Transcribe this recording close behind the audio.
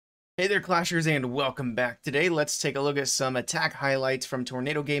Hey there, Clashers, and welcome back. Today, let's take a look at some attack highlights from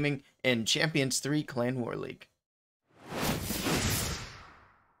Tornado Gaming and Champions 3 Clan War League.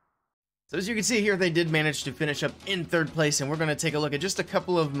 So as you can see here, they did manage to finish up in third place, and we're going to take a look at just a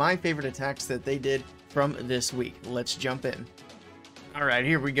couple of my favorite attacks that they did from this week. Let's jump in. Alright,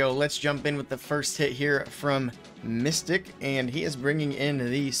 here we go. Let's jump in with the first hit here from Mystyc, and he is bringing in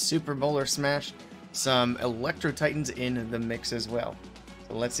the Super Bowler Smash, some Electro Titans in the mix as well.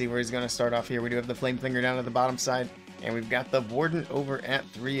 So let's see where he's going to start off here. We do have the Flame Flinger down at the bottom side, and we've got the Warden over at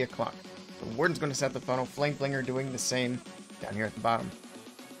 3 o'clock. The Warden's going to set the funnel, Flame Flinger doing the same down here at the bottom.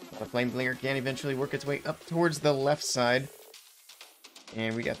 The Flame Flinger can eventually work its way up towards the left side.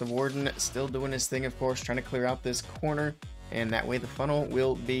 And we got the Warden still doing his thing, of course, trying to clear out this corner, and that way the funnel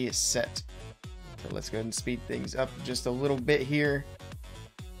will be set. So let's go ahead and speed things up just a little bit here.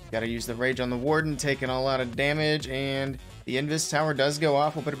 Got to use the Rage on the Warden, taking a lot of damage, and the Invis Tower does go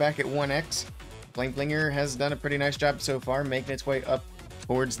off. We'll put it back at 1x. Flame Flinger has done a pretty nice job so far, making its way up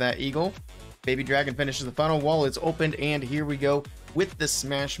towards that Eagle. Baby Dragon finishes the funnel, wall is opened, and here we go with the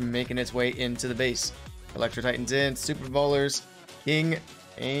Smash making its way into the base. Electro Titans in, Super Bowlers, King,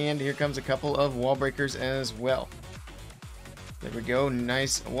 and here comes a couple of wall breakers as well. There we go,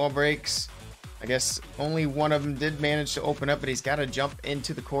 nice wall breaks. I guess only one of them did manage to open up, but he's got to jump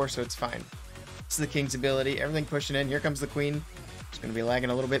into the core, so it's fine. This is the King's ability. Everything pushing in. Here comes the Queen. She's going to be lagging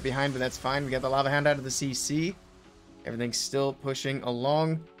a little bit behind, but that's fine. We got the Lava Hound out of the CC. Everything's still pushing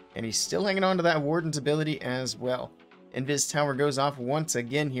along, and he's still hanging on to that Warden's ability as well. Invis Tower goes off once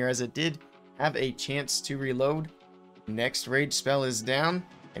again here, as it did have a chance to reload. Next Rage spell is down,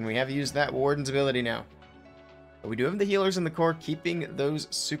 and we have used that Warden's ability now. But we do have the healers in the core, keeping those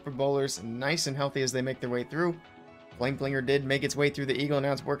Super Bowlers nice and healthy as they make their way through. Flame Flinger did make its way through the Eagle, and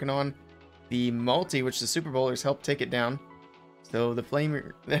now it's working on the multi, which the Super Bowlers helped take it down. So the Flame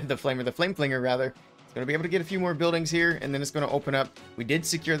Flinger rather, is going to be able to get a few more buildings here, and then it's going to open up. We did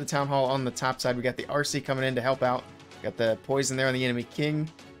secure the Town Hall on the top side. We got the RC coming in to help out. Got the Poison there on the enemy King.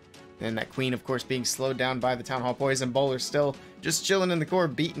 And that Queen, of course, being slowed down by the Town Hall Poison. Bowlers still just chilling in the core,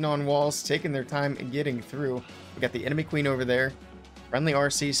 beating on walls, taking their time and getting through. We got the enemy Queen over there. Friendly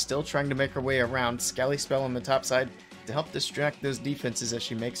RC still trying to make her way around. Scally Spell on the top side to help distract those defenses as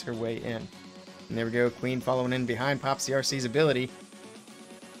she makes her way in. And there we go, Queen following in behind, pops the RC's ability.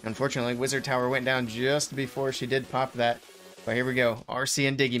 Unfortunately, Wizard Tower went down just before she did pop that. But here we go, RC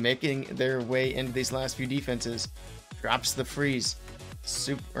and Diggy making their way into these last few defenses. Drops the freeze.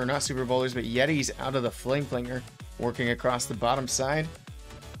 Not Super Bowlers, but Yetis out of the Flame Flinger, working across the bottom side.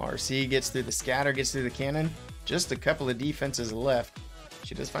 RC gets through the scatter, gets through the cannon. Just a couple of defenses left.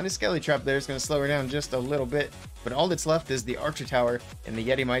 She does find a Skelly Trap there. It's going to slow her down just a little bit. But all that's left is the Archer Tower, and the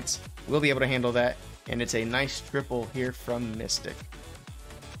Yeti Mites will be able to handle that. And it's a nice triple here from Mystyc.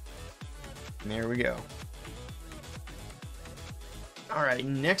 And there we go. Alright,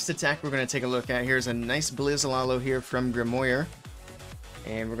 next attack we're going to take a look at here is a nice Bliz LaLo here from Grimoire.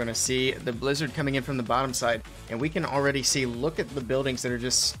 And we're going to see the Blizzard coming in from the bottom side. And we can already see, look at the buildings that are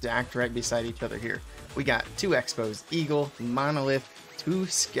just stacked right beside each other here. We got 2 Expos, Eagle, Monolith, 2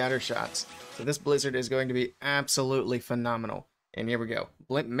 Scatter Shots. So this Blizzard is going to be absolutely phenomenal. And here we go.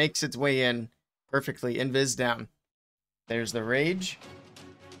 Blimp makes its way in perfectly. Invis down. There's the Rage.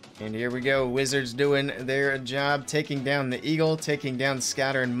 And here we go. Wizards doing their job, taking down the Eagle, taking down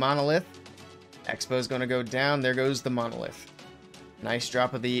Scatter and Monolith. Expo's going to go down. There goes the Monolith. Nice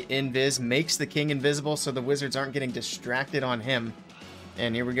drop of the Invis. Makes the King invisible so the Wizards aren't getting distracted on him.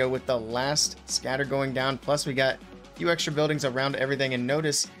 And here we go with the last Scatter going down. Plus we got a few extra buildings around everything. And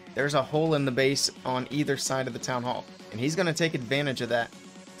notice there's a hole in the base on either side of the Town Hall. And he's going to take advantage of that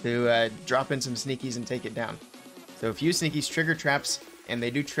to drop in some sneakies and take it down. So a few sneakies trigger traps, and they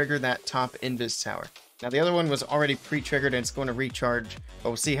do trigger that top Invis Tower. Now the other one was already pre-triggered and it's going to recharge, but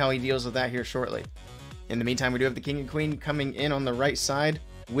we'll see how he deals with that here shortly. In the meantime, we do have the King and Queen coming in on the right side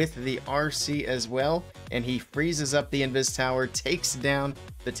with the RC as well, and he freezes up the Invis Tower, takes down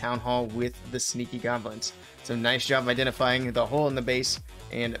the Town Hall with the Sneaky Goblins. So nice job identifying the hole in the base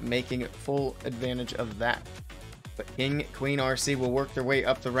and making full advantage of that. But King, Queen, RC will work their way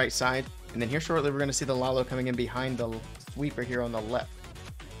up the right side, and then here shortly we're going to see the LaLo coming in behind the sweeper here on the left.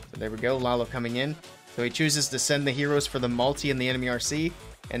 So there we go, LaLo coming in. So he chooses to send the heroes for the multi and the enemy RC,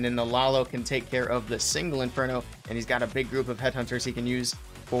 and then the LaLo can take care of the single Inferno, and he's got a big group of headhunters he can use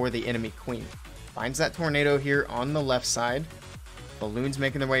for the enemy Queen. Finds that tornado here on the left side. Balloons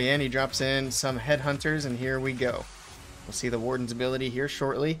making their way in. He drops in some headhunters, and here we go. We'll see the Warden's ability here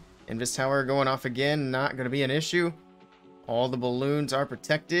shortly. Invis Tower going off again, not going to be an issue. All the balloons are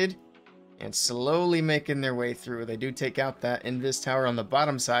protected and slowly making their way through. They do take out that Invis Tower on the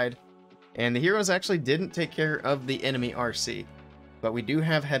bottom side, And the heroes actually didn't take care of the enemy RC. But we do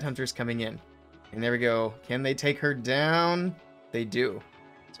have headhunters coming in. And there we go. Can they take her down? They do.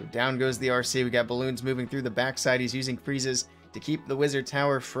 So down goes the RC. We got balloons moving through the backside. He's using freezes to keep the wizard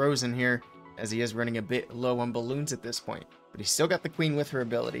tower frozen here, as he is running a bit low on balloons at this point. But he's still got the queen with her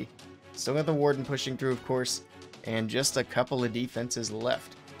ability. Still got the warden pushing through, of course. And just a couple of defenses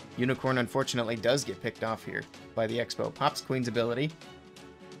left. Unicorn, unfortunately, does get picked off here by the Expo. Pops Queen's ability.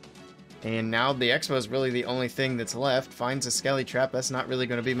 And now the Expo is really the only thing that's left. Finds a Skelly Trap. That's not really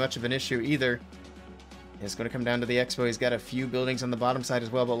going to be much of an issue either. It's going to come down to the Expo. He's got a few buildings on the bottom side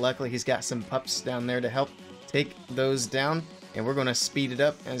as well, but luckily he's got some pups down there to help take those down. And we're going to speed it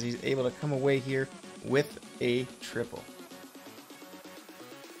up as he's able to come away here with a triple.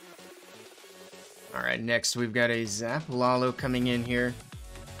 Alright, next we've got a Zap LaLo coming in here.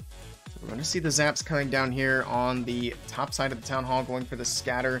 So we're going to see the Zaps coming down here on the top side of the Town Hall, going for the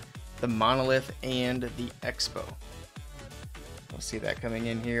Scatter, the Monolith, and the Expo. We'll see that coming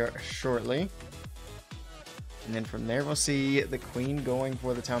in here shortly. And then from there we'll see the Queen going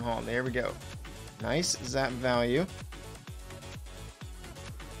for the Town Hall. There we go. Nice Zap value.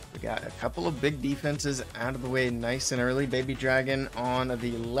 We got a couple of big defenses out of the way nice and early. Baby Dragon on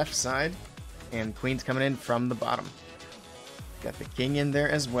the left side. And Queen's coming in from the bottom. Got the King in there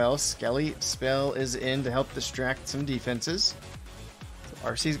as well. Skelly Spell is in to help distract some defenses. So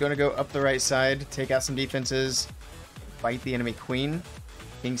RC's going to go up the right side, take out some defenses, fight the enemy Queen.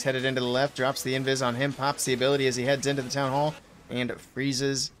 King's headed into the left, drops the Invis on him, pops the ability as he heads into the Town Hall, and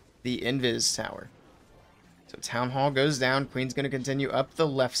freezes the Invis tower. So Town Hall goes down. Queen's going to continue up the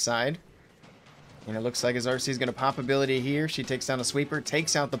left side. And it looks like his RC is going to pop ability here. She takes down a sweeper,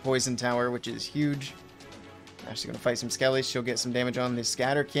 takes out the poison tower, which is huge. Now she's going to fight some skellies. She'll get some damage on the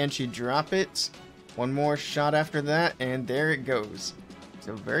scatter. Can she drop it? One more shot after that, and there it goes.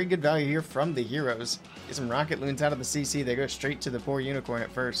 So very good value here from the heroes. Get some rocket loons out of the CC. They go straight to the poor Unicorn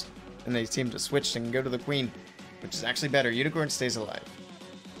at first. And they seem to switch and go to the Queen, which is actually better. Unicorn stays alive.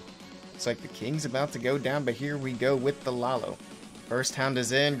 Looks like the King's about to go down, but here we go with the LaLo. First Hound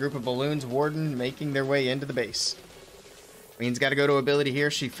is in, group of balloons, Warden making their way into the base. Queen's got to go to ability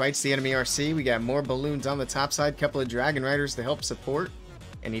here. She fights the enemy RC. We got more balloons on the top side, couple of Dragon Riders to help support.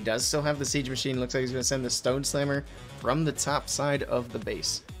 And he does still have the Siege Machine. Looks like he's going to send the Stone Slammer from the top side of the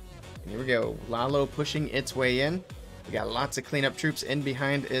base. And here we go. LaLo pushing its way in. We got lots of cleanup troops in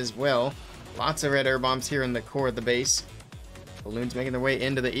behind as well. Lots of red air bombs here in the core of the base. Balloons making their way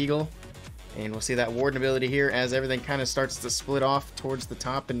into the Eagle. And we'll see that Warden ability here as everything kind of starts to split off towards the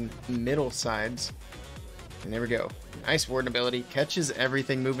top and middle sides. And there we go. Nice Warden ability. Catches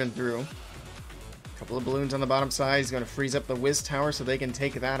everything moving through. A couple of balloons on the bottom side. He's going to freeze up the Wiz Tower so they can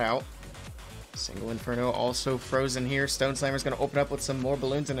take that out. Single Inferno also frozen here. Stone Slammer's going to open up with some more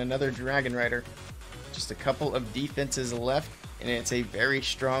balloons and another Dragon Rider. Just a couple of defenses left. And it's a very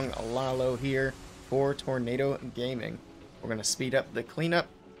strong LaLo here for Tornado Gaming. We're going to speed up the cleanup.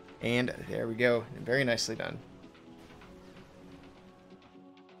 And there we go. Very nicely done.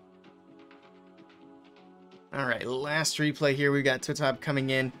 Alright, last replay here. We've got totob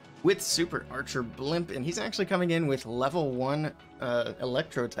coming in with Super Archer Blimp. And he's actually coming in with level 1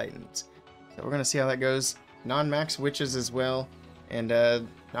 Electro Titans. So we're going to see how that goes. Non-max witches as well. And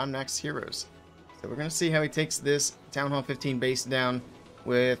non-max heroes. So we're going to see how he takes this Town Hall 15 base down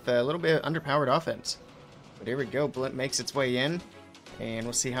with a little bit of underpowered offense. But here we go. Blimp makes its way in. And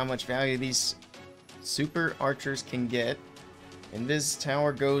we'll see how much value these super archers can get. Invis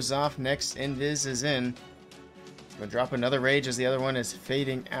tower goes off. Next Invis is in. Gonna drop another rage as the other one is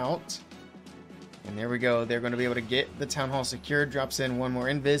fading out. And there we go. They're going to be able to get the Town Hall secured. Drops in one more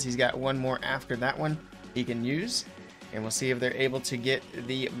Invis. He's got one more after that one he can use. And we'll see if they're able to get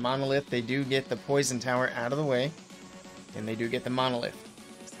the Monolith. They do get the Poison Tower out of the way. And they do get the Monolith.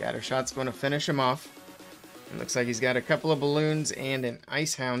 Scattershot's going to finish him off. It looks like he's got a couple of balloons and an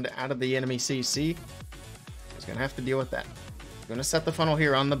Ice Hound out of the enemy CC. He's going to have to deal with that. He's going to set the funnel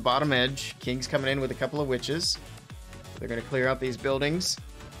here on the bottom edge. King's coming in with a couple of witches. They're going to clear out these buildings.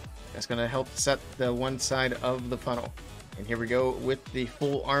 That's going to help set the one side of the funnel. And here we go with the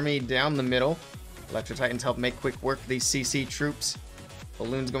full army down the middle. Electro Titans help make quick work of these CC troops.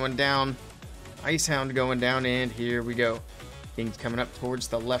 Balloons going down. Ice Hound going down. And here we go. King's coming up towards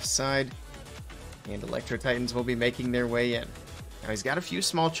the left side. And Electro Titans will be making their way in. Now he's got a few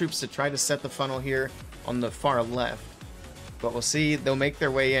small troops to try to set the funnel here on the far left. But we'll see, they'll make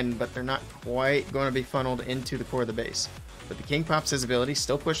their way in, but they're not quite going to be funneled into the core of the base. But the King pops his ability,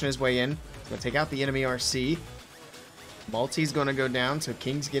 still pushing his way in. He's going to take out the enemy RC. Multi's going to go down, so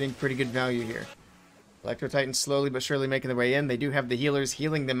King's getting pretty good value here. Electro Titans slowly but surely making their way in. They do have the healers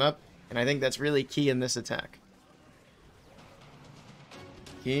healing them up. And I think that's really key in this attack.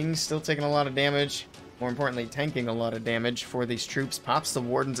 King still taking a lot of damage. More importantly, tanking a lot of damage for these troops. Pops the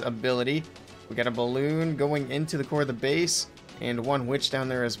Warden's ability. We got a balloon going into the core of the base. And one witch down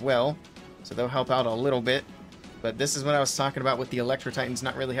there as well. So they'll help out a little bit. But this is what I was talking about with the Electro Titans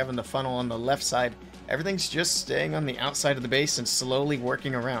not really having the funnel on the left side. Everything's just staying on the outside of the base and slowly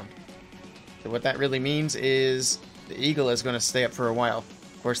working around. So what that really means is the Eagle is going to stay up for a while.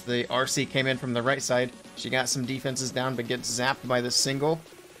 Of course, the RC came in from the right side. She got some defenses down, but gets zapped by the single.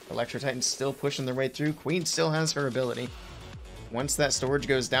 Electro Titan's still pushing their way through. Queen still has her ability. Once that storage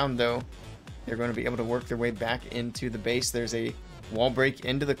goes down, though, they're going to be able to work their way back into the base. There's a wall break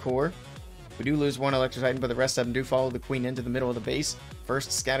into the core. We do lose one Electro Titan, but the rest of them do follow the Queen into the middle of the base.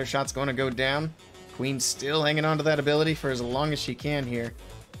 First scatter shot's going to go down. Queen's still hanging on to that ability for as long as she can here.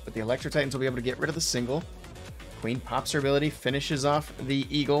 But the Electro Titans will be able to get rid of the single. Queen pops her ability, finishes off the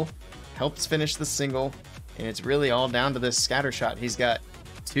Eagle, helps finish the single, and it's really all down to this scatter shot. He's got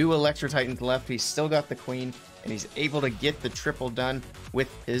 2 Electro Titans left. He's still got the Queen, and he's able to get the triple done with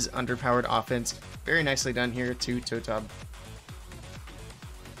his underpowered offense. Very nicely done here to totob.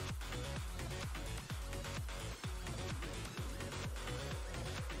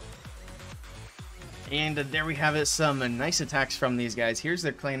 And there we have it, some nice attacks from these guys. Here's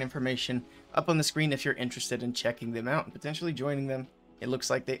their clan information up on the screen if you're interested in checking them out and potentially joining them. It looks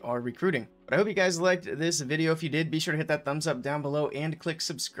like they are recruiting. But I hope you guys liked this video. If you did, be sure to hit that thumbs up down below and click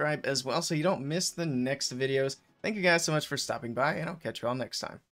subscribe as well so you don't miss the next videos. Thank you guys so much for stopping by, and I'll catch you all next time.